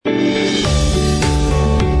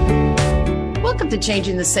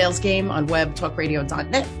Changing the Sales Game on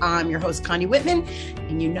webtalkradio.net. I'm your host, Connie Whitman,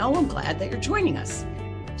 and I'm glad that you're joining us.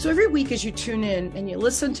 So every week as you tune in and you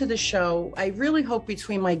listen to the show, I really hope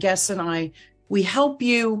between my guests and I, we help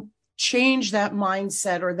you change that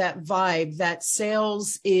mindset or that vibe that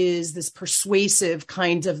sales is this persuasive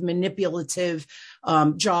kind of manipulative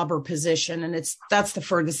job or position. And that's the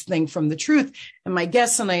furthest thing from the truth. And my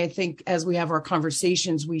guests and I think as we have our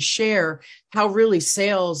conversations, we share how really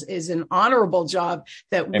sales is an honorable job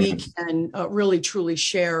that we can really truly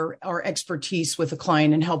share our expertise with a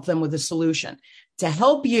client and help them with a solution. To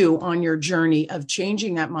help you on your journey of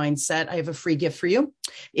changing that mindset, I have a free gift for you.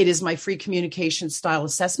 It is my free communication style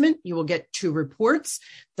assessment. You will get 2 reports.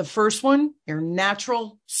 The first one, your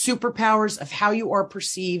natural superpowers of how you are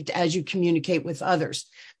perceived as you communicate with others.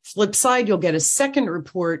 Flip side, you'll get a second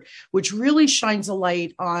report, which really shines a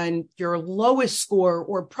light on your lowest score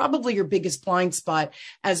or probably your biggest blind spot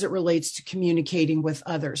as it relates to communicating with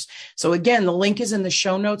others. So again, the link is in the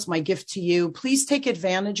show notes, my gift to you. Please take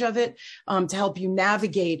advantage of it to help you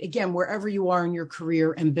navigate, again, wherever you are in your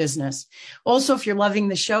career and business. Also, if you're loving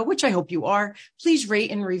the show, which I hope you are, please rate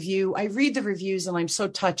and review. I read the reviews and I'm so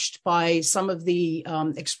touched by some of the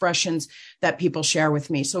expressions that people share with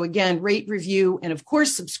me. So again, rate, review, and of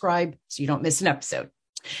course, subscribe so you don't miss an episode.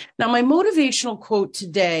 Now, my motivational quote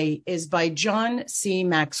today is by John C.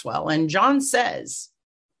 Maxwell. And John says,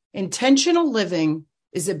 intentional living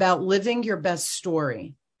is about living your best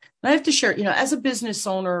story. And I have to share, as a business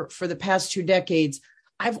owner for the past 2 decades,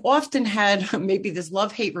 I've often had maybe this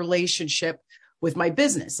love-hate relationship with my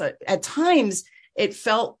business. At times, it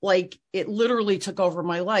felt like it literally took over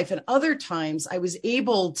my life. And other times I was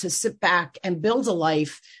able to sit back and build a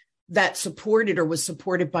life that supported or was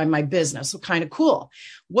supported by my business. So kind of cool.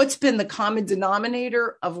 What's been the common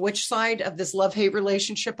denominator of which side of this love-hate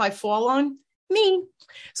relationship I fall on? Me.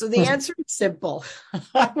 So the answer is simple.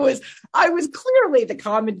 I was clearly the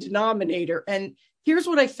common denominator. And here's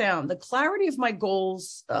what I found. The clarity of my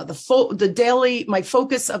goals, my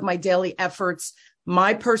focus of my daily efforts,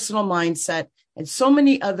 my personal mindset, and so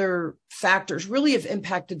many other factors really have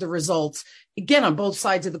impacted the results, again, on both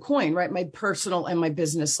sides of the coin, right? My personal and my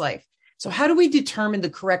business life. So how do we determine the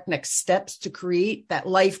correct next steps to create that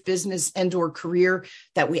life, business, and or career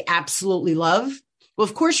that we absolutely love? Well,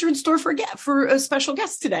 of course, you're in store for a special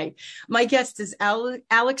guest today. My guest is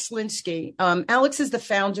Alex Schlinsky. Alex is the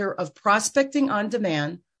founder of Prospecting on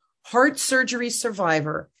Demand, heart surgery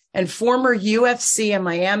survivor, and former UFC and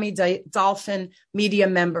Miami Dolphin media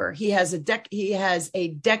member. He has a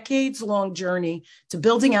decades-long journey to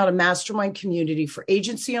building out a mastermind community for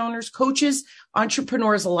agency owners, coaches,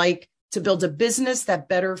 entrepreneurs alike to build a business that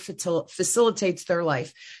better facilitates their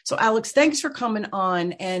life. So, Alex, thanks for coming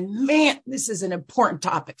on. And man, this is an important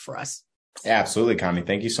topic for us. Yeah, absolutely, Connie.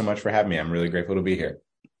 Thank you so much for having me. I'm really grateful to be here.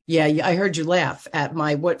 Yeah, I heard you laugh at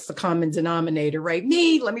my what's the common denominator, right?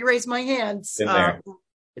 Me, let me raise my hands.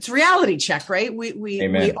 It's a reality check, right? We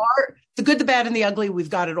are the good, the bad, and the ugly. We've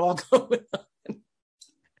got it all going on.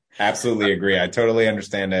 Absolutely agree. I totally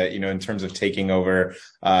understand that, in terms of taking over,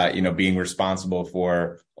 being responsible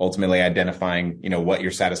for ultimately identifying, what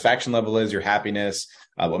your satisfaction level is, your happiness,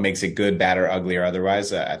 what makes it good, bad, or ugly, or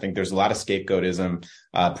otherwise. I think there's a lot of scapegoatism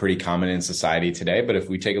pretty common in society today. But if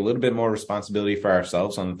we take a little bit more responsibility for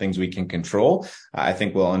ourselves on the things we can control, I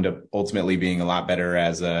think we'll end up ultimately being a lot better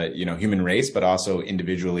as a human race, but also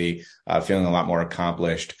individually feeling a lot more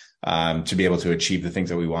accomplished to be able to achieve the things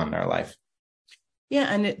that we want in our life. Yeah.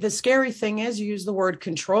 And the scary thing is you use the word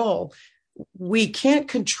control. We can't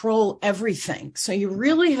control everything. So you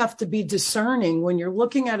really have to be discerning when you're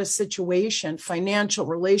looking at a situation, financial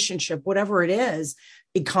relationship, whatever it is,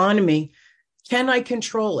 economy. Can I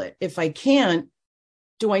control it? If I can't,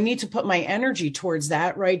 do I need to put my energy towards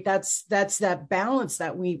that? Right. That's that balance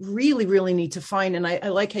that we really, really need to find. And I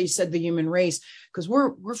like how you said the human race, because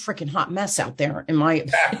we're freaking hot mess out there, in my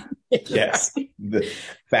opinion. Yes. The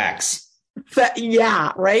facts.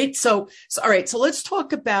 Yeah. Right. So all right. So let's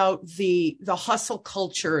talk about the hustle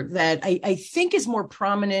culture that I think is more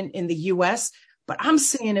prominent in the US, but I'm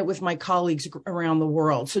seeing it with my colleagues around the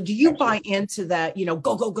world. So do you buy into that,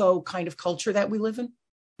 go, go, go kind of culture that we live in?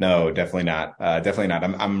 No, definitely not. Definitely not.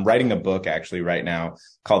 I'm writing a book actually right now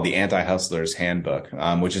called The Anti-Hustler's Handbook,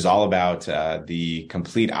 which is all about the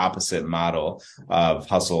complete opposite model of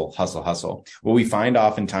hustle. What we find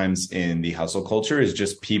oftentimes in the hustle culture is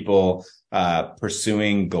just people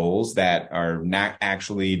pursuing goals that are not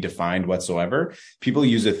actually defined whatsoever. People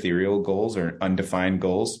use ethereal goals or undefined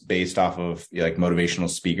goals based off of like motivational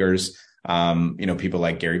speakers People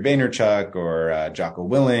like Gary Vaynerchuk or Jocko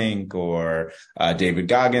Willink or David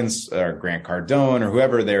Goggins or Grant Cardone or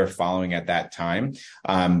whoever they're following at that time.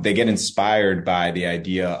 They get inspired by the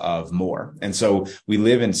idea of more. And so we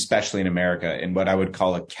live especially in America, in what I would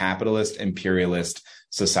call a capitalist imperialist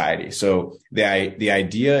society. So the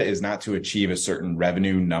idea is not to achieve a certain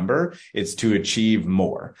revenue number, it's to achieve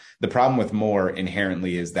more. The problem with more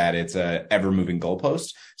inherently is that it's a ever moving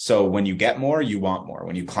goalpost. So when you get more, you want more.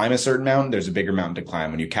 When you climb a certain mountain, there's a bigger mountain to climb.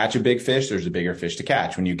 When you catch a big fish, there's a bigger fish to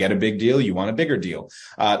catch. When you get a big deal, you want a bigger deal.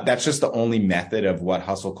 That's just the only method of what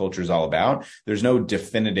hustle culture is all about. There's no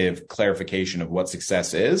definitive clarification of what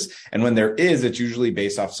success is. And when there is, it's usually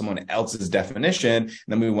based off someone else's definition. And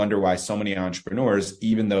then we wonder why so many entrepreneurs,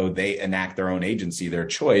 even though they enact their own agency, their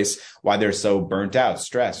choice, why they're so burnt out,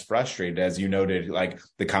 stressed, frustrated. As you noted, like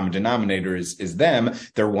the common denominator is them.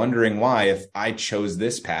 They're wondering why, if I chose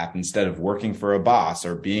this path instead of working for a boss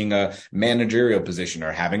or being a managerial position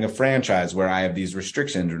or having a franchise where I have these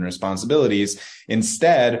restrictions and responsibilities,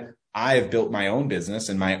 instead, I've built my own business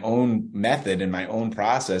and my own method and my own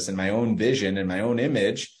process and my own vision and my own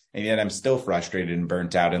image. And yet I'm still frustrated and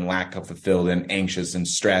burnt out and lack of fulfilled and anxious and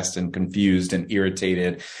stressed and confused and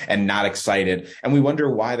irritated and not excited. And we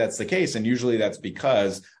wonder why that's the case. And usually that's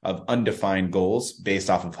because of undefined goals based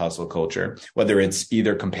off of hustle culture, whether it's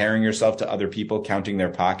either comparing yourself to other people, counting their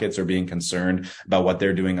pockets, or being concerned about what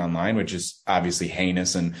they're doing online, which is obviously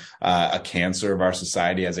heinous and a cancer of our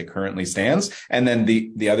society as it currently stands. And then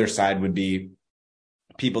the other side would be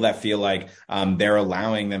people that feel like they're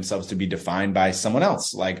allowing themselves to be defined by someone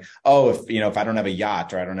else. Like, oh, if I don't have a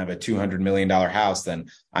yacht or I don't have a $200 million house, then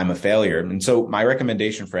I'm a failure. And so my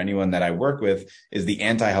recommendation for anyone that I work with is the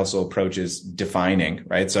anti-hustle approach is defining,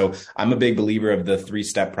 right? So I'm a big believer of the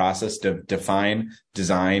 3-step process to define,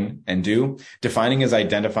 design, and do. Defining is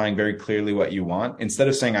identifying very clearly what you want. Instead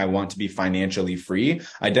of saying, I want to be financially free,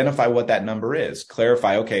 identify what that number is.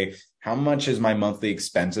 Clarify, okay, how much is my monthly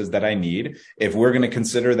expenses that I need? If we're going to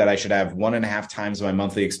consider that I should have 1.5 times my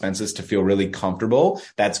monthly expenses to feel really comfortable,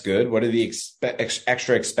 that's good. What are the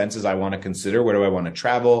extra expenses I want to consider? Where do I want to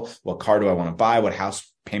travel? What car do I want to buy? What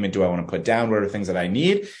house payment do I want to put down? What are things that I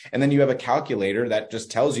need? And then you have a calculator that just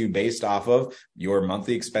tells you based off of your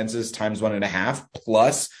monthly expenses times 1.5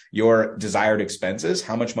 plus your desired expenses,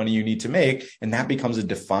 how much money you need to make. And that becomes a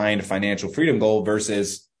defined financial freedom goal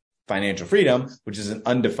versus financial freedom, which is an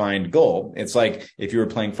undefined goal. It's like if you were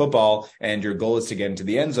playing football and your goal is to get into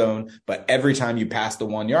the end zone, but every time you pass the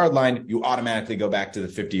 1-yard line, you automatically go back to the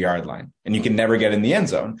 50-yard line and you can never get in the end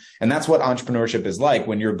zone. And that's what entrepreneurship is like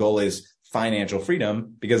when your goal is financial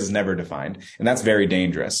freedom, because it's never defined. And that's very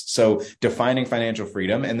dangerous. So defining financial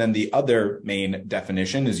freedom. And then the other main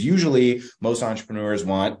definition is usually most entrepreneurs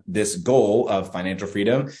want this goal of financial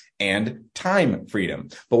freedom and time freedom.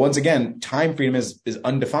 But once again, time freedom is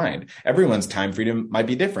undefined. Everyone's time freedom might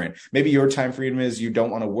be different. Maybe your time freedom is you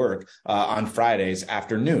don't want to work on Fridays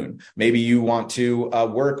afternoon. Maybe you want to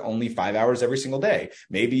work only 5 hours every single day.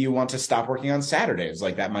 Maybe you want to stop working on Saturdays.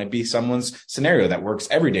 Like that might be someone's scenario that works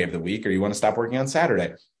every day of the week, or you want to stop working on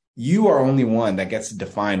Saturday. You are only one that gets to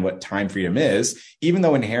define what time freedom is, even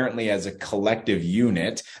though inherently as a collective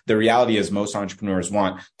unit, the reality is most entrepreneurs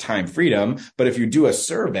want time freedom. But if you do a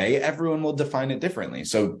survey, everyone will define it differently.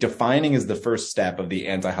 So defining is the first step of the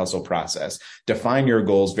anti-hustle process. Define your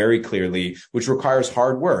goals very clearly, which requires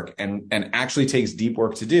hard work and actually takes deep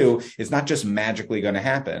work to do. It's not just magically going to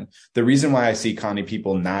happen. The reason why I see, Connie,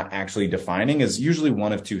 people not actually defining is usually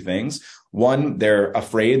one of two things. One, they're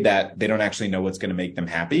afraid that they don't actually know what's going to make them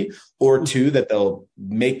happy, or two, that they'll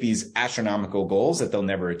make these astronomical goals that they'll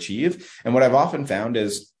never achieve. And what I've often found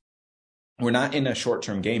is we're not in a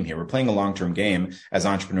short-term game here. We're playing a long-term game as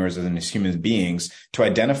entrepreneurs and as human beings to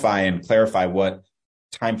identify and clarify what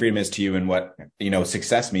time freedom is to you and what,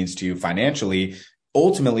 success means to you financially.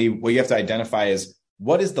 Ultimately, what you have to identify is,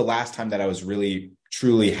 what is the last time that I was really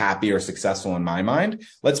truly happy or successful in my mind?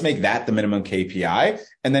 Let's make that the minimum KPI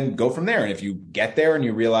and then go from there. And if you get there and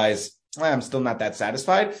you realize, I'm still not that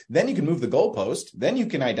satisfied, then you can move the goalpost. Then you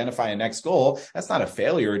can identify a next goal. That's not a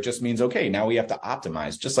failure. It just means, okay, now we have to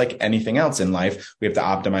optimize. Just like anything else in life, we have to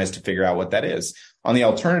optimize to figure out what that is. On the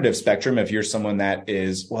alternative spectrum, if you're someone that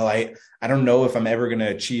is, well, I don't know if I'm ever going to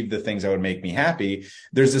achieve the things that would make me happy.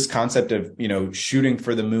 There's this concept of, shooting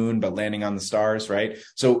for the moon, but landing on the stars, right?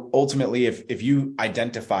 So ultimately, if you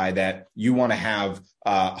identify that you want to have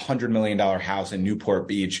a $100 million house in Newport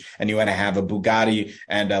Beach and you want to have a Bugatti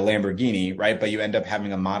and a Lamborghini, right? But you end up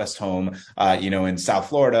having a modest home, in South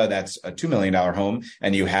Florida, that's a $2 million home,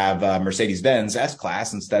 and you have a Mercedes-Benz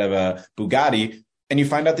S-Class instead of a Bugatti, and you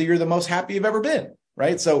find out that you're the most happy you've ever been.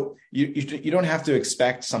 right? So you don't have to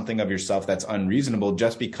expect something of yourself that's unreasonable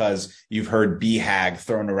just because you've heard BHAG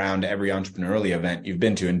thrown around every entrepreneurial event you've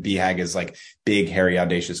been to. And BHAG is like big, hairy,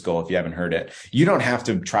 audacious goal if you haven't heard it. You don't have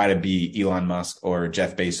to try to be Elon Musk or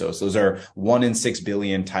Jeff Bezos. Those are 1 in 6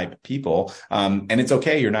 billion type people. And it's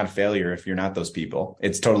okay. You're not a failure if you're not those people.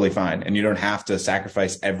 It's totally fine. And you don't have to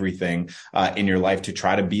sacrifice everything in your life to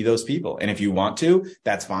try to be those people. And if you want to,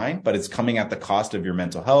 that's fine, but it's coming at the cost of your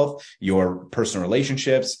mental health, your personal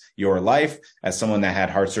relationships, your life. As someone that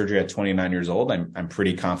had heart surgery at 29 years old, I'm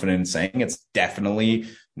pretty confident in saying it's definitely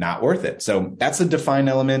not worth it. So that's the define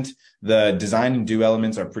element. The design and do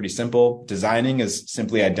elements are pretty simple. Designing is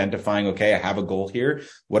simply identifying, okay, I have a goal here.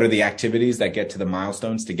 What are the activities that get to the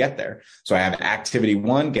milestones to get there? So I have activity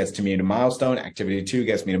 1 gets to me to milestone. Activity 2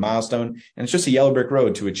 gets me to milestone. And it's just a yellow brick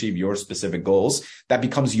road to achieve your specific goals. That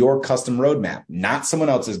becomes your custom roadmap, not someone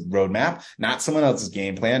else's roadmap, not someone else's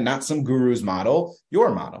game plan, not some guru's model, your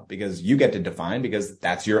model, because you get to define, because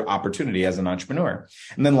that's your opportunity as an entrepreneur.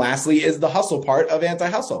 And then lastly is the hustle part of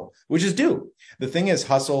anti-hustle, which is do. The thing is,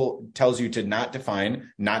 hustle tells you to not define,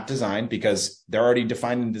 not design, because they're already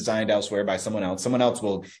defined and designed elsewhere by someone else. Someone else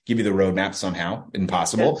will give you the roadmap somehow.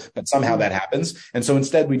 Impossible, but somehow that happens. And so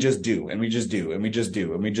instead we just do, and we just do, and we just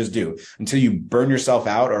do, and we just do until you burn yourself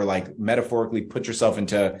out, or like metaphorically put yourself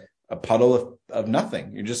into a puddle of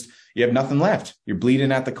nothing. You have nothing left. You're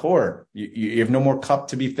bleeding at the core. You have no more cup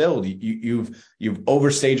to be filled. You've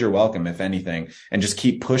overstayed your welcome, if anything, and just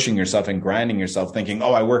keep pushing yourself and grinding yourself thinking,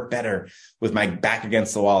 oh, I work better with my back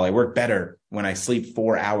against the wall. I work better when I sleep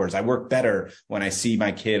 4 hours. I work better when I see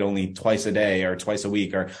my kid only twice a day or twice a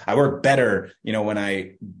week, or I work better, when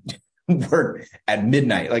I work at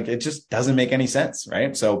midnight. Like, it just doesn't make any sense,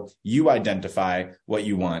 right? So you identify what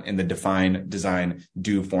you want in the define, design,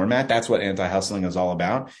 do format. That's what anti-hustling is all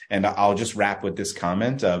about. And I'll just wrap with this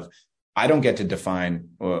comment of, I don't get to define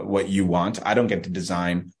what you want. I don't get to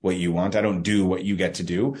design what you want. I don't do what you get to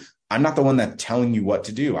do. I'm not the one that's telling you what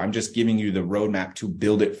to do. I'm just giving you the roadmap to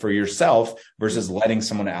build it for yourself versus letting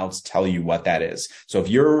someone else tell you what that is. So if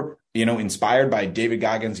you're, inspired by David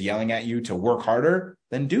Goggins yelling at you to work harder,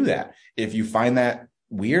 then do that. If you find that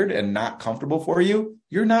weird and not comfortable for you,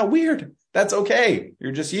 you're not weird. That's okay.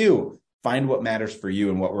 You're just you. Find what matters for you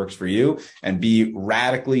and what works for you, and be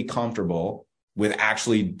radically comfortable with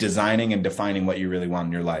actually designing and defining what you really want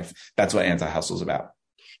in your life. That's what anti-hustle is about.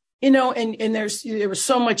 And there was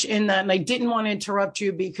so much in that, and I didn't want to interrupt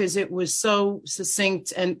you because it was so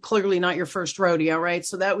succinct and clearly not your first rodeo, right?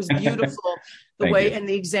 So that was beautiful, the way and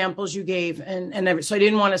the examples you gave, and so I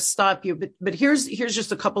didn't want to stop you, but here's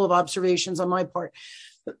just a couple of observations on my part.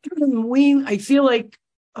 I feel like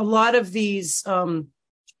a lot of these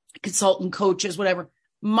consultant coaches, whatever,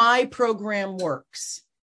 my program works,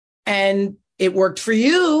 and it worked for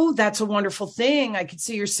you. That's a wonderful thing. I could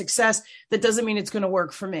see your success. That doesn't mean it's going to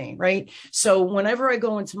work for me, right? So whenever I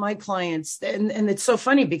go into my clients, and it's so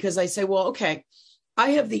funny because I say, well, okay,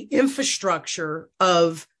 I have the infrastructure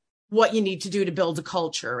of what you need to do to build a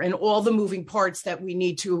culture and all the moving parts that we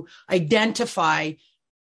need to identify.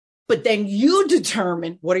 But then you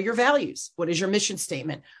determine, what are your values? What is your mission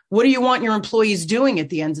statement? What do you want your employees doing at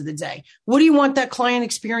the end of the day? What do you want that client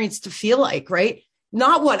experience to feel like, right?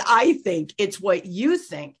 Not what I think, it's what you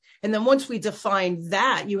think. And then once we define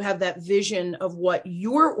that, you have that vision of what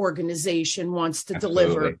your organization wants to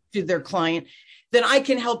deliver to their client, then I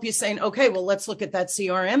can help you saying, okay, well, let's look at that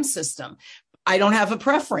CRM system. I don't have a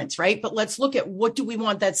preference, right? But let's look at, what do we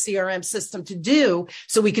want that CRM system to do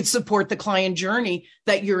so we could support the client journey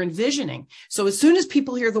that you're envisioning. So as soon as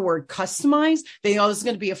people hear the word customize, they know it's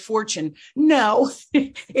going to be a fortune. No,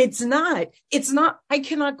 it's not. It's not. I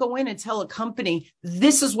cannot go in and tell a company,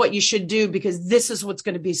 this is what you should do because this is what's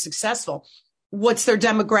going to be successful. What's their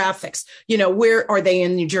demographics? Where are they,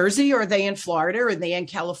 in New Jersey? Or are they in Florida? Or are they in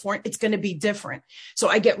California? It's going to be different. So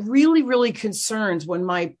I get really, really concerned when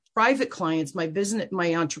my private clients, my business,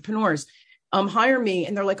 my entrepreneurs, hire me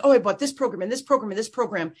and they're like, oh, I bought this program and this program and this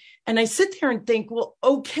program. And I sit there and think, well,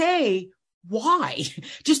 okay, why?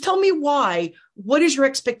 Just tell me why. What is your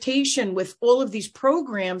expectation with all of these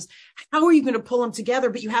programs? How are you going to pull them together?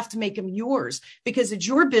 But you have to make them yours because it's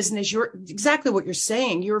your business. You're exactly what you're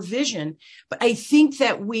saying, your vision. But I think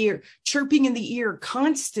that we're chirping in the ear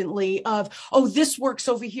constantly of, oh, this works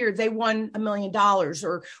over here. They won $1 million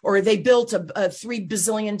or they built a $3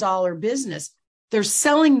 bazillion business. They're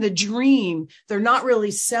selling the dream. They're not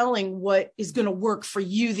really selling what is going to work for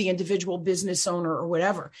you, the individual business owner or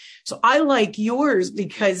whatever. So I like yours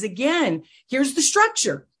because, again, here's the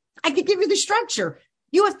structure. I could give you the structure.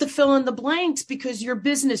 You have to fill in the blanks because your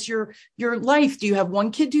business, your life, do you have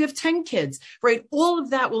one kid? Do you have 10 kids? Right? All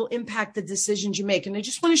of that will impact the decisions you make. And I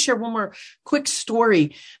just want to share one more quick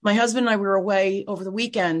story. My husband and I were away over the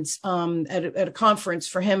weekend at a conference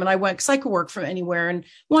for him. And I went, because I could work from anywhere, and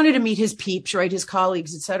wanted to meet his peeps, right? His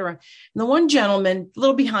colleagues, et cetera. And the one gentleman, a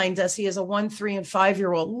little behind us, he has a 1, 3, and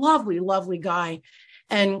 5-year-old, lovely, lovely guy.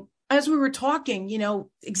 And as we were talking,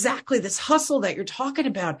 exactly this hustle that you're talking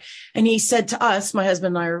about. And he said to us, my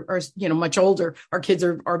husband and I are much older. Our kids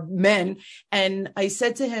are men. And I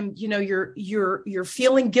said to him, you're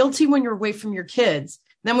feeling guilty when you're away from your kids.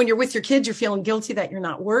 Then when you're with your kids, you're feeling guilty that you're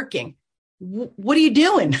not working. What are you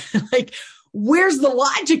doing? Like, where's the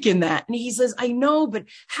logic in that? And he says, I know, but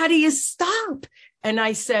how do you stop? And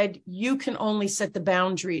I said, you can only set the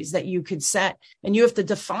boundaries that you could set, and you have to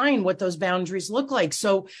define what those boundaries look like.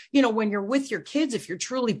 So, when you're with your kids, if you're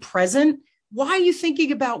truly present, why are you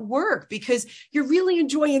thinking about work? Because you're really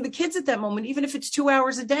enjoying the kids at that moment. Even if it's 2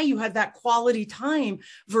 hours a day, you have that quality time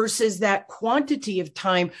versus that quantity of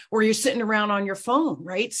time where you're sitting around on your phone,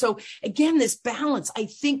 right? So again, this balance, I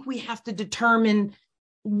think we have to determine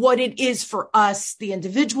what it is for us, the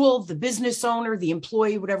individual, the business owner, the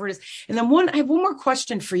employee, whatever it is. And then I have one more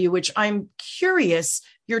question for you, which I'm curious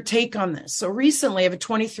your take on this. So recently I have a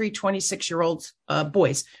 23, 26-year-old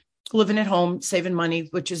boys living at home, saving money,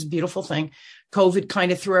 which is a beautiful thing. COVID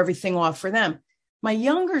kind of threw everything off for them. My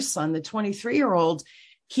younger son, the 23-year-old,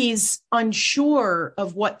 he's unsure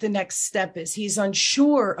of what the next step is. He's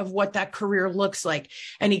unsure of what that career looks like.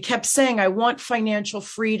 And he kept saying, I want financial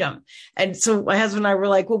freedom. And so my husband and I were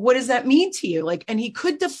like, well, what does that mean to you? And he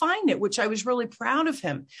could define it, which I was really proud of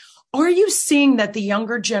him. Are you seeing that the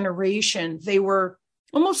younger generation, they were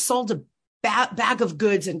almost sold a bag of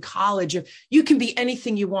goods in college of you can be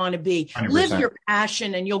anything you want to be, 100%. Live your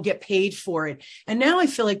passion and you'll get paid for it. And now I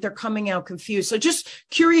feel like they're coming out confused. So just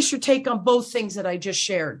curious your take on both things that I just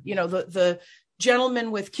shared, the gentleman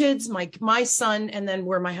with kids, my son, and then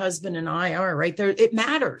where my husband and I are right there. It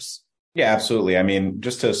matters. Yeah, absolutely. I mean,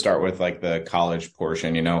 just to start with the college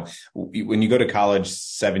portion, when you go to college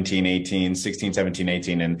 17, 18, 16, 17,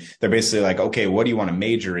 18, and they're basically like, okay, what do you want to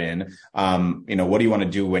major in? What do you want to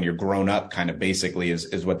do when you're grown up kind of basically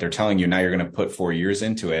is what they're telling you. Now you're going to put 4 years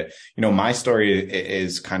into it. My story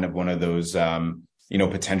is kind of one of those,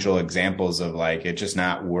 potential examples of it just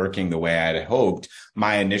not working the way I'd hoped.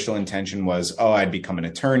 My initial intention was, I'd become an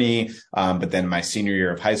attorney. But then my senior year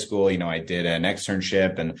of high school, I did an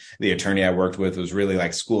externship, and the attorney I worked with was really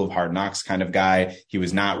school of hard knocks kind of guy. He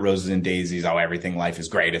was not roses and daisies. Everything, life is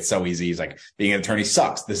great. It's so easy. He's like, being an attorney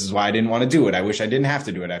sucks. This is why I didn't want to do it. I wish I didn't have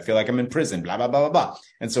to do it. I feel like I'm in prison, blah, blah, blah, blah, blah.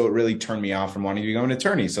 And so it really turned me off from wanting to become an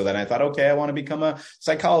attorney. So then I thought, okay, I want to become a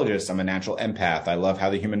psychologist. I'm a natural empath. I love how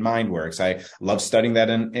the human mind works. I love studying that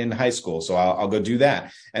in high school. So I'll go do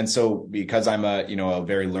that. And so because I'm a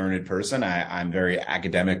very learned person, I'm a very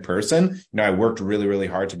academic person. I worked really, really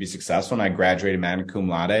hard to be successful, and I graduated magna cum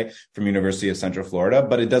laude from University of Central Florida,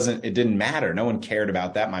 but it didn't matter. No one cared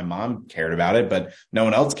about that. My mom cared about it, but no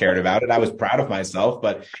one else cared about it. I was proud of myself,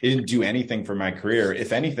 but it didn't do anything for my career.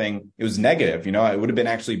 If anything, it was negative. It would have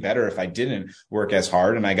been actually better if I didn't work as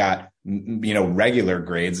hard and I got regular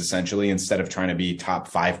grades essentially, instead of trying to be top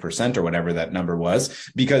 5% or whatever that number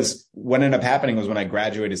was. Because what ended up happening was when I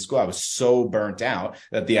graduated school, I was so burnt out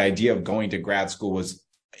that the idea of going to grad school was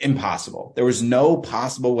impossible. There was no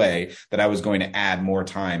possible way that I was going to add more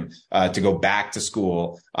time to go back to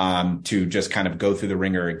school to just kind of go through the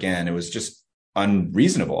ringer again. It was just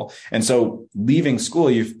unreasonable. And so leaving school,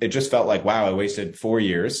 it just felt like, wow, I wasted 4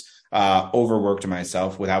 years. Overworked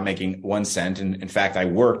myself without making 1 cent. And in fact, I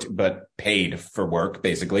worked, but paid for work,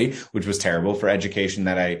 basically, which was terrible for education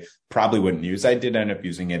that I probably wouldn't use. I did end up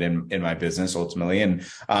using it in my business ultimately. And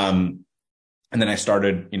then I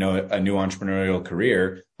started, a new entrepreneurial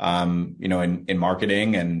career, in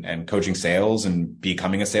marketing and coaching sales and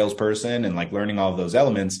becoming a salesperson and learning all of those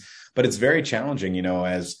elements. But it's very challenging,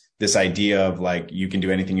 as this idea of you can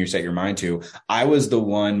do anything you set your mind to. I was the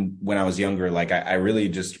one when I was younger, I really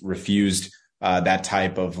just refused that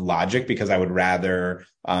type of logic, because I would rather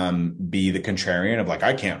be the contrarian of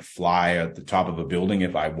I can't fly at the top of a building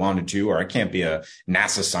if I wanted to, or I can't be a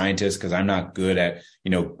NASA scientist because I'm not good at,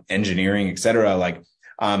 engineering, et cetera.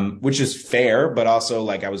 Which is fair, but also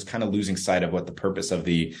I was kind of losing sight of what the purpose of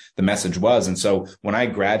the message was. And so when I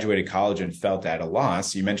graduated college and felt at a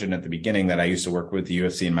loss, you mentioned at the beginning that I used to work with the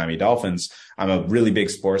UFC and Miami Dolphins. I'm a really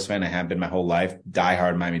big sports fan. I have been my whole life,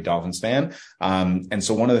 diehard Miami Dolphins fan. And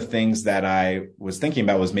so one of the things that I was thinking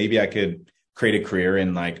about was maybe I could create a career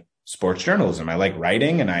in sports journalism. I like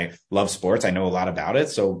writing and I love sports. I know a lot about it.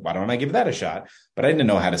 So why don't I give that a shot? But I didn't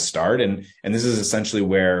know how to start. And this is essentially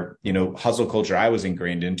where, hustle culture I was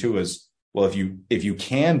ingrained into was, well, if you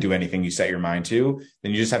can do anything you set your mind to,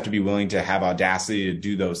 then you just have to be willing to have audacity to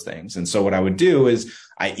do those things. And so what I would do is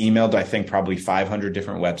I emailed, I think, probably 500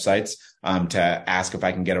 different websites to ask if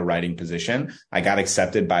I can get a writing position. I got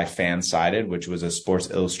accepted by Fansided, which was a Sports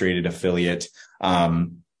Illustrated affiliate,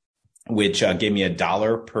 which gave me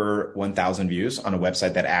 $1 per 1,000 views on a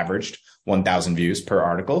website that averaged 1,000 views per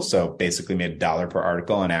article. So basically made $1 per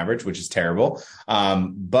article on average, which is terrible.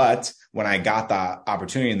 But when I got the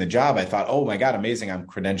opportunity in the job, I thought, oh my God, amazing. I'm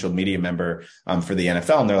credentialed media member for the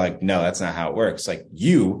NFL. And they're like, no, that's not how it works. Like,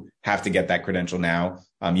 you have to get that credential now,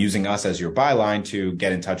 using us as your byline to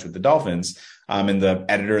get in touch with the Dolphins. And the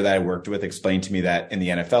editor that I worked with explained to me that in the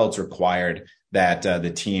NFL, it's required that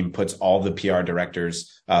the team puts all the PR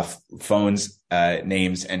directors' phones,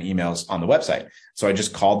 names, and emails on the website. So I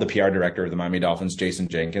just called the PR director of the Miami Dolphins, Jason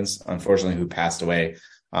Jenkins, unfortunately, who passed away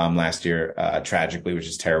last year, tragically, which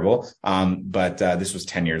is terrible. But this was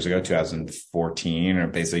 10 years ago, 2014, or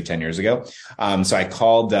basically 10 years ago. So I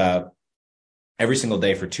called every single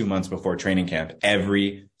day for 2 months before training camp,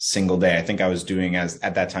 every single day. I think I was doing,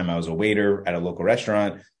 at that time, I was a waiter at a local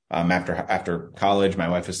restaurant. After college, my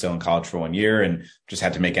wife was still in college for 1 year and just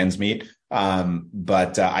had to make ends meet.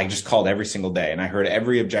 But I just called every single day, and I heard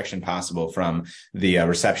every objection possible from the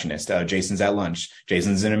receptionist. Jason's at lunch.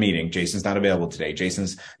 Jason's in a meeting. Jason's not available today.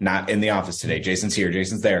 Jason's not in the office today. Jason's here.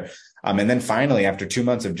 Jason's there. And then finally, after 2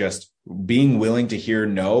 months of just being willing to hear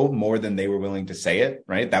no more than they were willing to say it,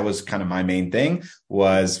 right? That was kind of my main thing.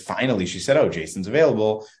 Was finally she said, oh, Jason's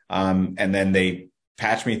available. And then they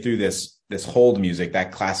patched me through this hold music,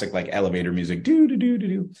 that classic like elevator music, do do do do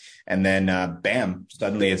do, and then bam,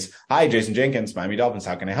 suddenly it's, hi, Jason Jenkins, Miami Dolphins,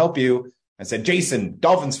 how can I help you? I said, Jason,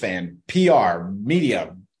 Dolphins fan, PR,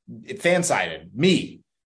 media, Fansided, me.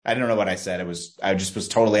 I don't know what I said. I just was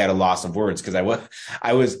totally at a loss of words because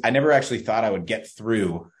I never actually thought I would get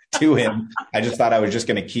through to him. I just thought I was just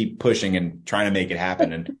going to keep pushing and trying to make it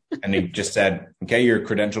happen. And he just said, okay, you're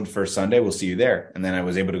credentialed for Sunday. We'll see you there. And then I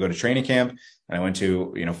was able to go to training camp, and I went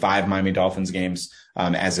to, 5 Miami Dolphins games,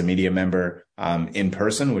 as a media member, in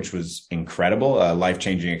person, which was incredible, a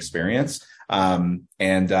life-changing experience. And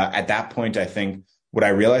at that point, I think what I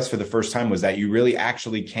realized for the first time was that you really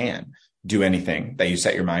actually can do anything that you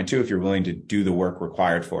set your mind to if you're willing to do the work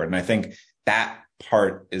required for it. And I think that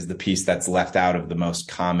part is the piece that's left out of the most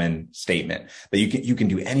common statement, that you can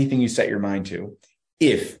do anything you set your mind to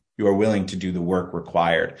if you are willing to do the work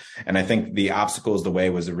required. And I think The Obstacle is the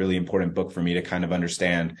Way was a really important book for me to kind of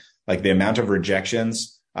understand, like, the amount of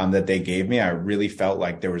rejections that they gave me. I really felt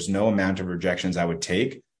like there was no amount of rejections I would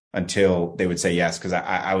take until they would say yes, because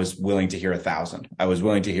I was willing to hear 1,000. I was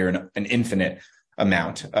willing to hear an infinite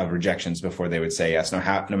amount of rejections before they would say yes,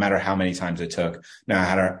 no matter how many times it took, no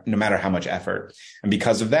matter how much effort. And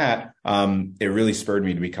because of that, it really spurred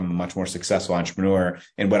me to become a much more successful entrepreneur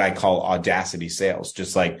in what I call audacity sales,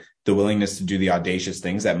 just like the willingness to do the audacious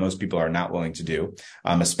things that most people are not willing to do,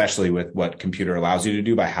 especially with what computer allows you to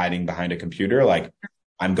do by hiding behind a computer. Like,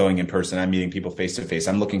 I'm going in person, I'm meeting people face to face,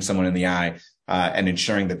 I'm looking someone in the eye, and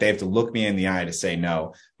ensuring that they have to look me in the eye to say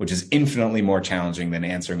no, which is infinitely more challenging than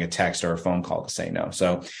answering a text or a phone call to say no.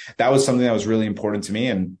 So that was something that was really important to me.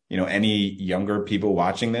 And, any younger people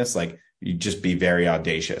watching this, like, you just be very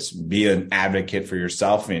audacious, be an advocate for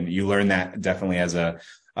yourself. And you learn that definitely as a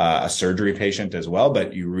surgery patient as well,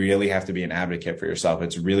 but you really have to be an advocate for yourself.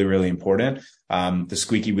 It's really, really important. The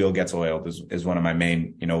squeaky wheel gets oiled is one of my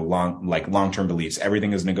main, long-term beliefs.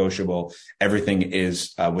 Everything is negotiable. Everything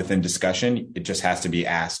is within discussion. It just has to be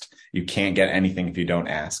asked. You can't get anything if you don't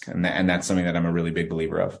ask. And that's something that I'm a really big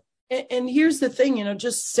believer of. And here's the thing,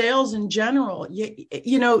 just sales in general,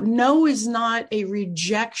 no is not a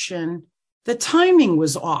rejection. The timing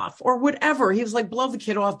was off or whatever. He was like, blow the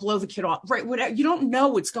kid off, right? Whatever. You don't know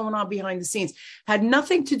what's going on behind the scenes. Had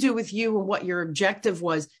nothing to do with you and what your objective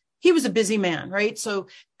was. He was a busy man, right? So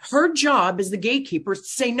her job as the gatekeeper is to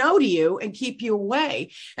say no to you and keep you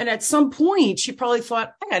away. And at some point, she probably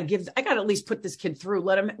thought, I got to at least put this kid through,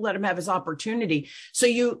 let him have his opportunity. So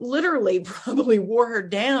you literally probably wore her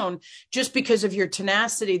down just because of your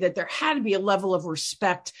tenacity, that there had to be a level of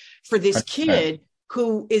respect for this kid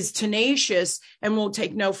who is tenacious and won't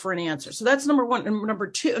take no for an answer. So that's number one. And number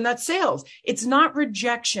two, and that's sales. It's not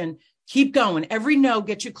rejection. Keep going. Every no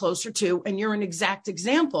gets you closer to, and you're an exact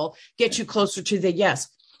example, get you closer to the yes.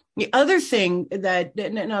 The other thing that,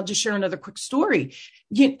 and I'll just share another quick story.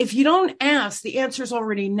 If you don't ask, the answer is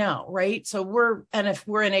already no, right? So we're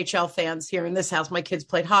NHL fans here in this house. My kids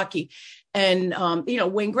played hockey. And,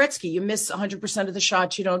 Wayne Gretzky, you miss 100% of the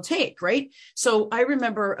shots you don't take, right? So I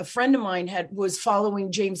remember a friend of mine was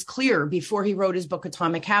following James Clear before he wrote his book,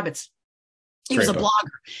 Atomic Habits. He was a blogger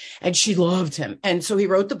and she loved him. And so he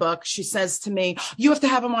wrote the book. She says to me, you have to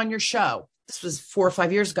have him on your show. This was 4 or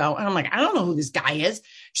 5 years ago. And I'm like, I don't know who this guy is.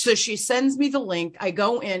 So she sends me the link. I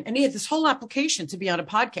go in and he had this whole application to be on a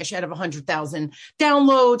podcast. She had 100,000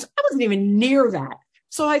 downloads. I wasn't even near that.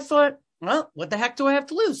 So I thought, well, what the heck do I have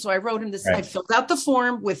to lose? So I wrote him this. Right. I filled out the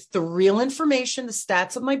form with the real information, the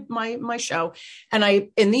stats of my show.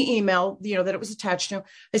 And in the email, that it was attached to,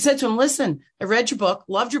 I said to him, listen, I read your book,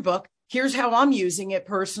 loved your book. Here's how I'm using it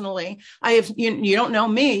personally. You don't know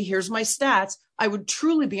me. Here's my stats. I would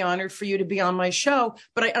truly be honored for you to be on my show,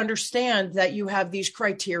 but I understand that you have these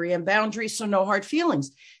criteria and boundaries, so no hard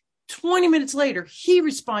feelings. 20 minutes later, he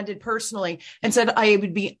responded personally and said, I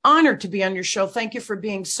would be honored to be on your show. Thank you for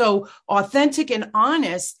being so authentic and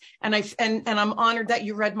honest. And I'm honored that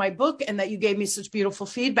you read my book and that you gave me such beautiful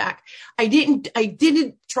feedback. I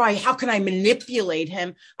didn't try, how can I manipulate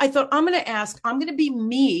him? I thought, I'm going to be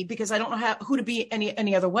me because I don't know who to be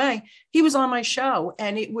any other way. He was on my show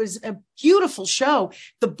and it was a beautiful show.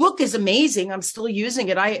 The book is amazing. I'm still using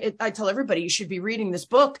it. I tell everybody you should be reading this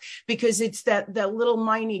book because it's that little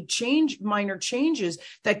minor changes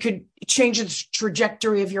that could change the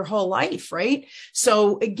trajectory of your whole life, right?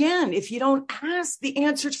 So again, if you don't ask, the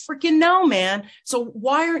answer's freaking no, man. So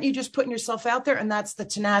why aren't you just putting yourself out there? And that's the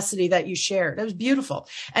tenacity that you shared. That was beautiful.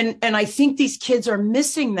 And I think these kids are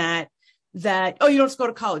missing that, oh, you don't have to go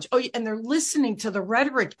to college. Oh, and they're listening to the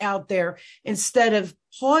rhetoric out there instead of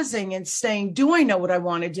pausing and saying, do I know what I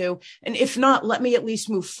want to do? And if not, let me at least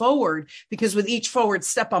move forward, because with each forward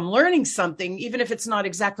step, I'm learning something, even if it's not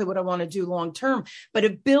exactly what I want to do long term, but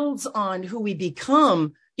it builds on who we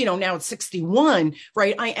become. Now at 61,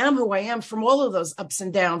 right? I am who I am from all of those ups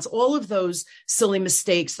and downs, all of those silly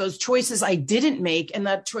mistakes, those choices I didn't make and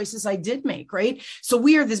the choices I did make, right? So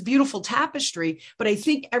we are this beautiful tapestry, but I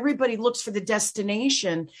think everybody looks for the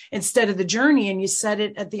destination instead of the journey. And you said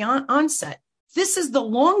it at the onset. This is the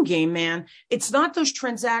long game, man. It's not those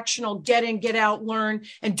transactional get in, get out, learn,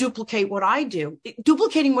 and duplicate what I do.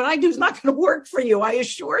 Duplicating what I do is not going to work for you, I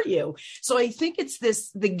assure you. So I think it's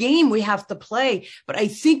the game we have to play, but I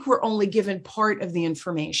think we're only given part of the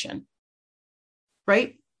information,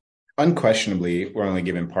 right? Unquestionably, we're only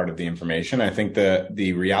given part of the information. I think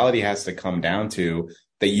the reality has to come down to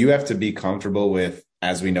that you have to be comfortable with,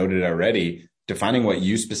 as we noted already, defining what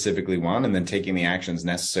you specifically want and then taking the actions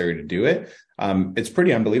necessary to do it. It's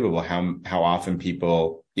pretty unbelievable how often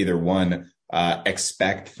people either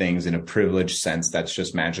expect things in a privileged sense that's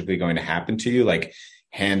just magically going to happen to you, like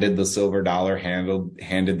handed the silver dollar,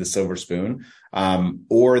 handed the silver spoon,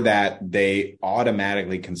 or that they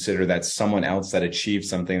automatically consider that someone else that achieved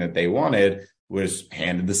something that they wanted was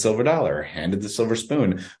handed the silver dollar or handed the silver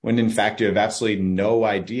spoon, when in fact you have absolutely no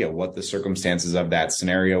idea what the circumstances of that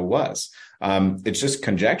scenario was. It's just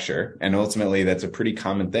conjecture. And ultimately that's a pretty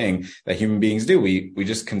common thing that human beings do. We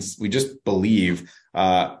just believe,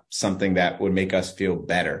 something that would make us feel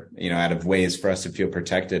better, out of ways for us to feel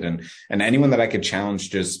protected. And anyone that I could challenge,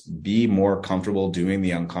 just be more comfortable doing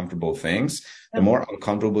the uncomfortable things. The more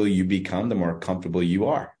uncomfortable you become, the more comfortable you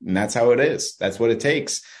are. And that's how it is. That's what it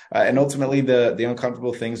takes. And ultimately the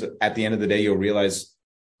uncomfortable things at the end of the day, you'll realize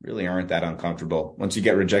really aren't that uncomfortable. Once you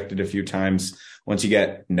get rejected a few times, once you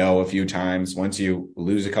get no a few times, once you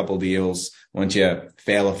lose a couple deals, once you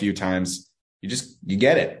fail a few times, you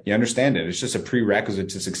get it. You understand it. It's just a prerequisite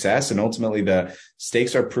to success. And ultimately the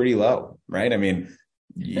stakes are pretty low, right? I mean,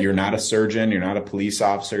 you're not a surgeon. You're not a police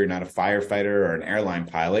officer. You're not a firefighter or an airline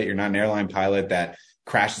pilot. You're not an airline pilot that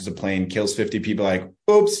crashes a plane, kills 50 people, like,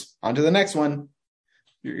 oops, on to the next one.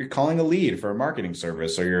 You're calling a lead for a marketing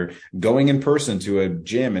service, or you're going in person to a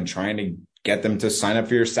gym and trying to get them to sign up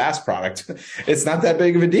for your SaaS product. It's not that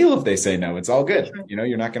big of a deal if they say no. It's all good.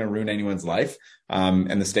 You're not going to ruin anyone's life.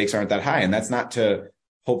 And the stakes aren't that high. And that's not to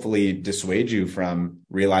hopefully dissuade you from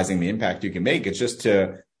realizing the impact you can make. It's just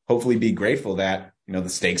to hopefully be grateful that, the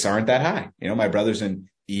stakes aren't that high. My brother's an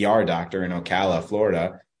ER doctor in Ocala,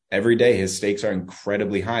 Florida. Every day, his stakes are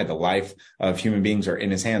incredibly high. The life of human beings are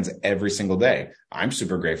in his hands every single day. I'm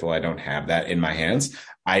super grateful I don't have that in my hands.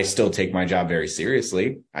 I still take my job very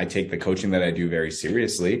seriously. I take the coaching that I do very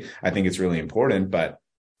seriously. I think it's really important, but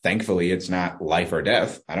thankfully it's not life or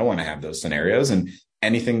death. I don't want to have those scenarios. And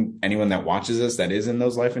anyone that watches us that is in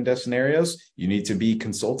those life and death scenarios, you need to be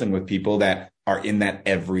consulting with people that are in that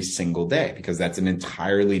every single day, because that's an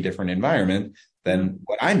entirely different environment than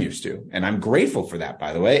what I'm used to. And I'm grateful for that,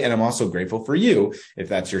 by the way. And I'm also grateful for you if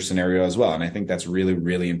that's your scenario as well. And I think that's really,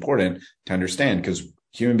 really important to understand, because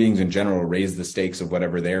human beings in general raise the stakes of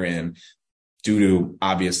whatever they're in due to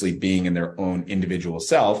obviously being in their own individual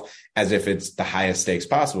self as if it's the highest stakes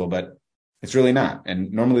possible, but it's really not.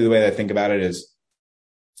 And normally the way that I think about it is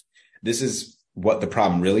this is what the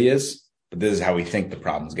problem really is, but this is how we think the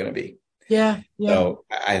problem is going to be. Yeah. So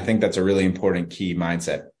I think that's a really important key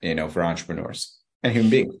mindset, for entrepreneurs and human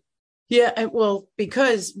beings. Yeah. And well,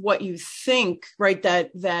 because what you think, right,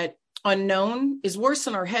 that unknown is worse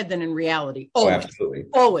in our head than in reality. Always, absolutely.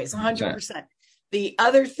 Always, 100%. The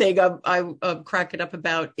other thing I'm cracking up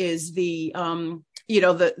about is that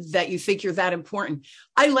you think you're that important.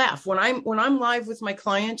 I laugh when I'm live with my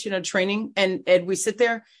clients, training, and we sit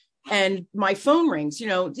there and my phone rings,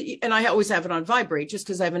 and I always have it on vibrate just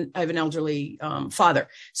because I have an elderly father.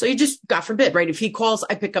 So you just, God forbid, right? If he calls,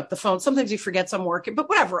 I pick up the phone. Sometimes he forgets I'm working, but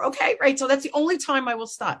whatever. Okay. Right. So that's the only time I will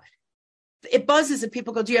stop. It buzzes and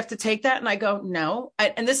people go, do you have to take that? And I go, no.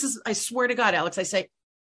 And this is, I swear to God, Alex, I say,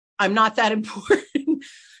 I'm not that important.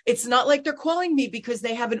 It's not like they're calling me because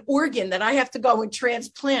they have an organ that I have to go and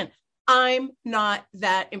transplant. I'm not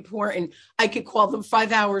that important. I could call them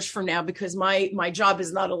 5 hours from now because my job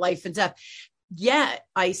is not a life and death. Yet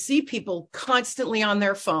I see people constantly on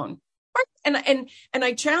their phone. And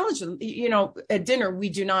I challenge them, at dinner, we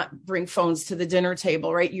do not bring phones to the dinner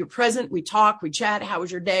table, right? You're present, we talk, we chat. How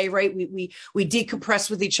was your day? Right. We decompress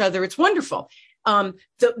with each other. It's wonderful.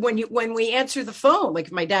 When we answer the phone, like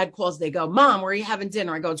if my dad calls, they go, Mom, where are you having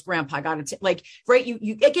dinner? I go, it's Grandpa. I got to right.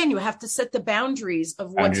 You have to set the boundaries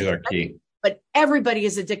of what's key. But everybody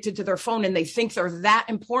is addicted to their phone and they think they're that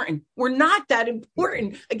important. We're not that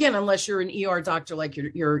important, again, unless you're an ER doctor like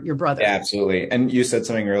your brother. Yeah, absolutely. And you said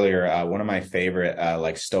something earlier. One of my favorite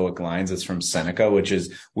stoic lines is from Seneca, which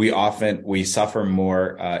is we suffer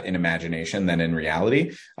more in imagination than in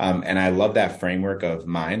reality. And I love that framework of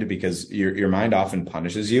mind because your mind often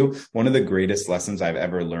punishes you. One of the greatest lessons I've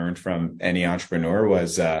ever learned from any entrepreneur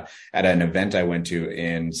was at an event I went to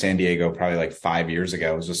in San Diego, probably 5 years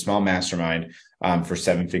ago. It was a small mastermind for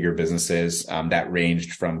 7-figure businesses that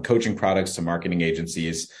ranged from coaching products to marketing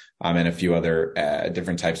agencies and a few other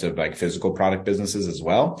different types of physical product businesses as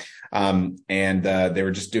well. And they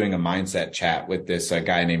were just doing a mindset chat with this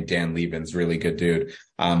guy named Dan Levins, really good dude.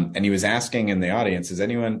 And he was asking in the audience, does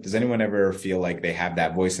anyone ever feel like they have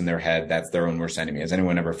that voice in their head that's their own worst enemy? Has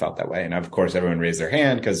anyone ever felt that way? And of course, everyone raised their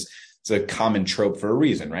hand because it's a common trope for a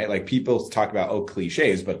reason, right? People talk about,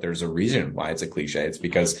 cliches, but there's a reason why it's a cliche. It's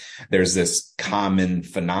because there's this common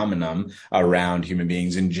phenomenon around human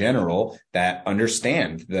beings in general that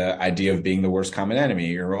understand the idea of being the worst common enemy,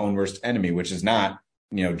 your own worst enemy, which is not,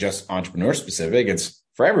 just entrepreneur specific. It's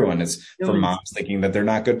for everyone. It's for moms thinking that they're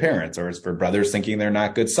not good parents, or it's for brothers thinking they're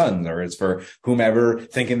not good sons, or it's for whomever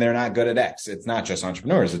thinking they're not good at X. It's not just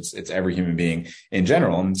entrepreneurs. It's every human being in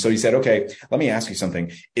general. And so he said, okay, let me ask you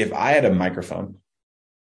something. If I had a microphone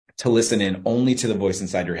to listen in only to the voice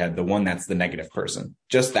inside your head, the one that's the negative person,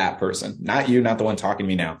 just that person, not you, not the one talking to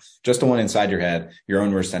me now, just the one inside your head, your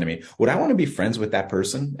own worst enemy, would I want to be friends with that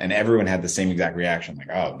person? And everyone had the same exact reaction.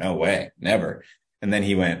 Oh, no way, never. And then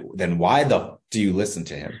he went, then why do you listen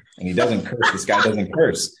to him? And he doesn't curse. This guy doesn't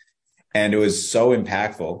curse. And it was so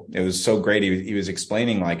impactful. It was so great. He was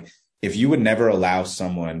explaining if you would never allow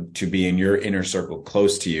someone to be in your inner circle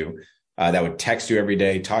close to you, that would text you every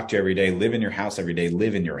day, talk to you every day, live in your house every day,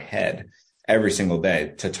 live in your head every single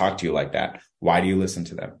day to talk to you like that, why do you listen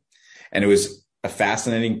to them? And it was a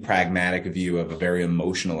fascinating, pragmatic view of a very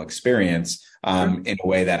emotional experience in a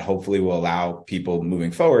way that hopefully will allow people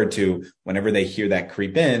moving forward to, whenever they hear that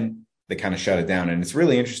creep in, they kind of shut it down. And it's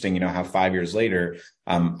really interesting, how 5 years later,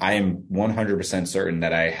 I am 100% certain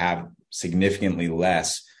that I have significantly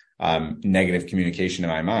less negative communication in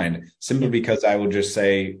my mind, simply because I will just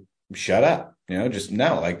say, shut up, just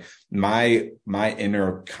no. My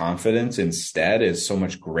inner confidence instead is so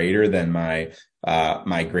much greater than my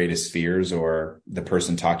greatest fears or the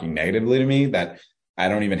person talking negatively to me that I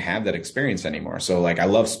don't even have that experience anymore. So I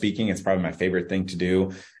love speaking. It's probably my favorite thing to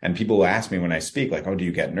do. And people will ask me when I speak, oh, do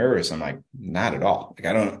you get nervous? I'm like, not at all.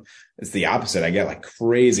 I don't, it's the opposite. I get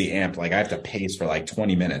crazy amped. I have to pace for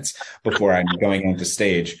 20 minutes before I'm going onto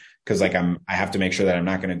stage. Cause I have to make sure that I'm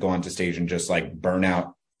not going to go onto stage and just burn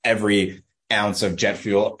out every ounce of jet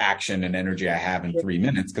fuel action and energy I have in 3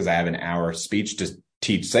 minutes. Cause I have an hour speech to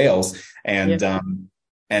teach sales.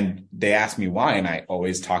 And they ask me why. And I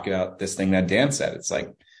always talk about this thing that Dan said. It's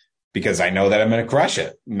because I know that I'm going to crush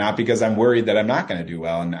it, not because I'm worried that I'm not going to do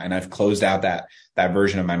well. And I've closed out that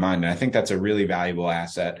version of my mind. And I think that's a really valuable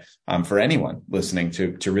asset for anyone listening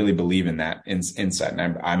to really believe in that insight.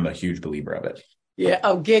 And I'm a huge believer of it. Yeah.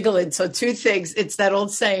 Oh, giggling. So two things. It's that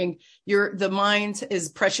old saying, the mind is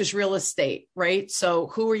precious real estate, right? So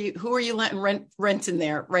who are you letting rent in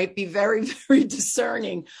there, right? Be very, very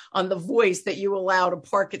discerning on the voice that you allow to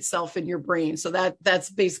park itself in your brain. So that's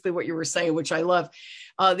basically what you were saying, which I love.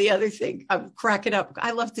 The other thing, I'm cracking up.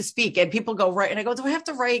 I love to speak, and people go, write. And I go, do I have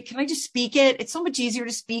to write? Can I just speak it? It's so much easier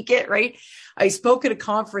to speak it, right? I spoke at a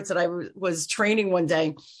conference that I was training one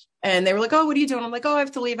day. And they were like, oh, what are you doing? I'm like, oh, I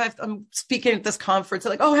have to leave. I'm speaking at this conference.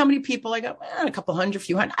 They're like, oh, how many people? I go, a couple hundred,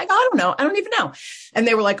 few hundred. I go, I don't know. I don't even know. And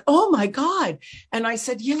they were like, oh my God. And I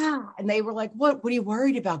said, yeah. And they were like, what are you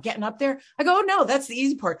worried about getting up there? I go, oh, no, that's the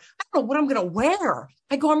easy part. I don't know what I'm going to wear.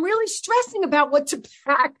 I go, I'm really stressing about what to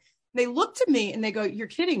pack. They looked at me and they go, you're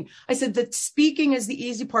kidding. I said, the speaking is the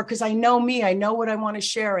easy part because I know me. I know what I want to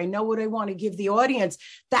share. I know what I want to give the audience.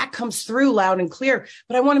 That comes through loud and clear,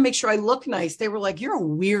 but I want to make sure I look nice. They were like, you're a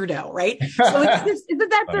weirdo, right? So isn't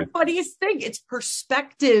that the funniest thing? It's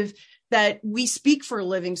perspective that we speak for a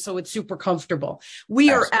living. So it's super comfortable. We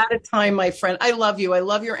Absolutely. Are at a time, my friend. I love you. I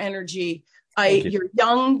love your energy. You're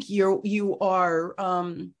young. You are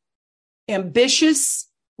ambitious,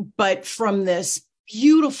 but from this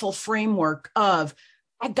beautiful framework of,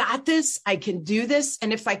 I got this, I can do this.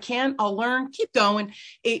 And if I can, I'll learn, keep going.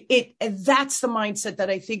 That's the mindset that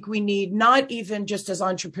I think we need, not even just as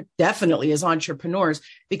definitely as entrepreneurs,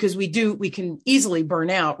 because we can easily burn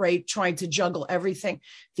out, right? Trying to juggle everything.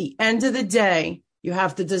 The end of the day, you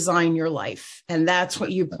have to design your life. And that's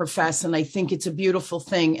what you profess. And I think it's a beautiful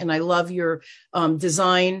thing. And I love your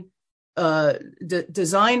design.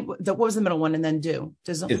 Design, what was the middle one? And then do.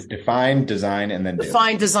 It's define, design, and then do.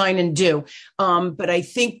 Define, design, and do. But I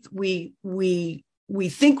think we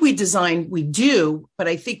think we design, we do, but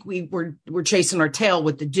I think we're chasing our tail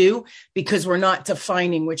with the do because we're not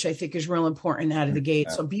defining, which I think is real important out of the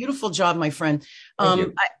gate. So beautiful job, my friend.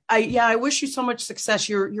 I wish you so much success.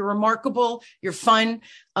 You're remarkable. You're fun.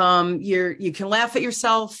 You can laugh at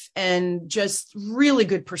yourself and just really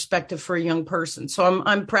good perspective for a young person. So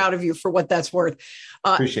I'm proud of you for what that's worth.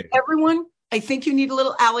 Appreciate it. Everyone, I think you need a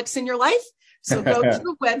little Alex in your life. So go to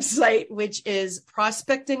the website, which is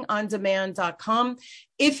prospectingondemand.com.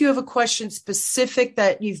 If you have a question specific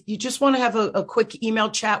that you just want to have a quick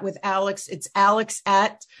email chat with Alex, it's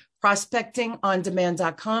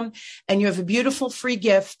alex@prospectingondemand.com. And you have a beautiful free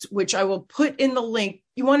gift, which I will put in the link.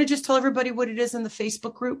 You want to just tell everybody what it is in the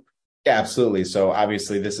Facebook group? Yeah, absolutely. So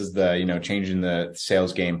obviously this is the, Changing the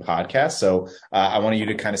Sales Game podcast. So I wanted you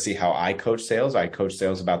to kind of see how I coach sales. I coach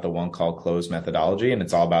sales about the one call close methodology, and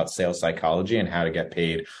it's all about sales psychology and how to get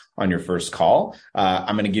paid on your first call.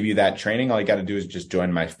 I'm going to give you that training. All you got to do is just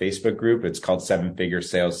join my Facebook group. It's called 7-Figure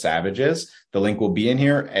Sales Savages. The link will be in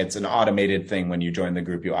here. It's an automated thing. When you join the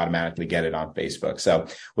group, you automatically get it on Facebook. So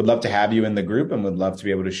would love to have you in the group and would love to be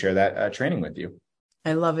able to share that training with you.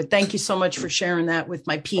 I love it. Thank you so much for sharing that with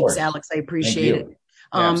my peeps, Alex. I appreciate it.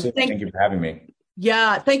 Yeah, thank you for having me.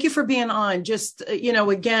 Yeah. Thank you for being on. Just,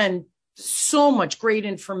 again, so much great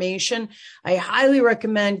information. I highly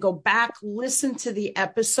recommend go back, listen to the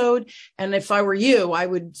episode. And if I were you, I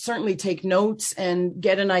would certainly take notes and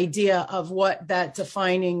get an idea of what that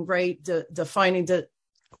defining, right?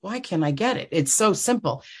 Why can't I get it? It's so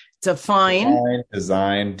simple. Define,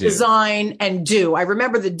 design, and do. I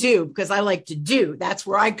remember the do because I like to do. That's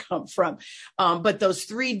where I come from. But those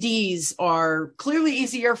 3 Ds are clearly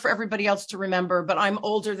easier for everybody else to remember, but I'm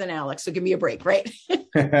older than Alex. So give me a break, right?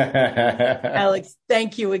 Alex,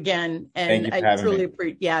 thank you again. And I truly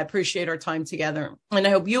appreciate our time together. And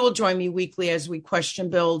I hope you will join me weekly as we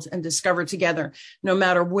question, build, and discover together, no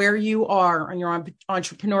matter where you are on your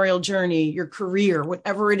entrepreneurial journey, your career,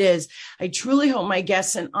 whatever it is. I truly hope my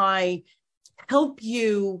guests and I help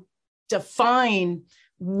you define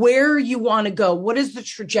where you want to go. What is the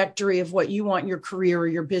trajectory of what you want your career or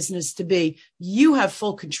your business to be? You have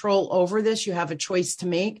full control over this. You have a choice to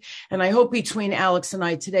make. And I hope between Alex and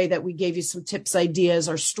I today that we gave you some tips, ideas,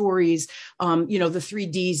 our stories, the 3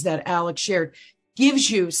 Ds that Alex shared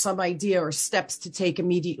gives you some idea or steps to take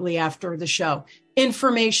immediately after the show.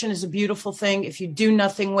 Information is a beautiful thing. If you do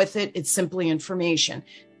nothing with it, it's simply information.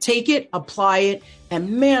 Take it, apply it,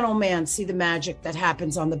 and man, oh man, see the magic that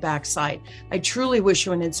happens on the backside. I truly wish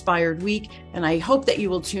you an inspired week, and I hope that you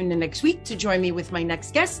will tune in next week to join me with my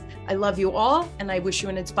next guest. I love you all, and I wish you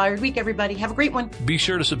an inspired week, everybody. Have a great one. Be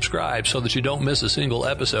sure to subscribe so that you don't miss a single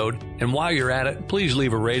episode. And while you're at it, please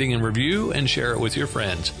leave a rating and review and share it with your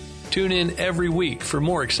friends. Tune in every week for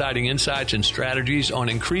more exciting insights and strategies on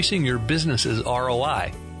increasing your business's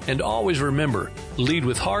ROI. And always remember, lead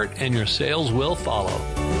with heart and your sales will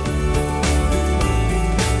follow.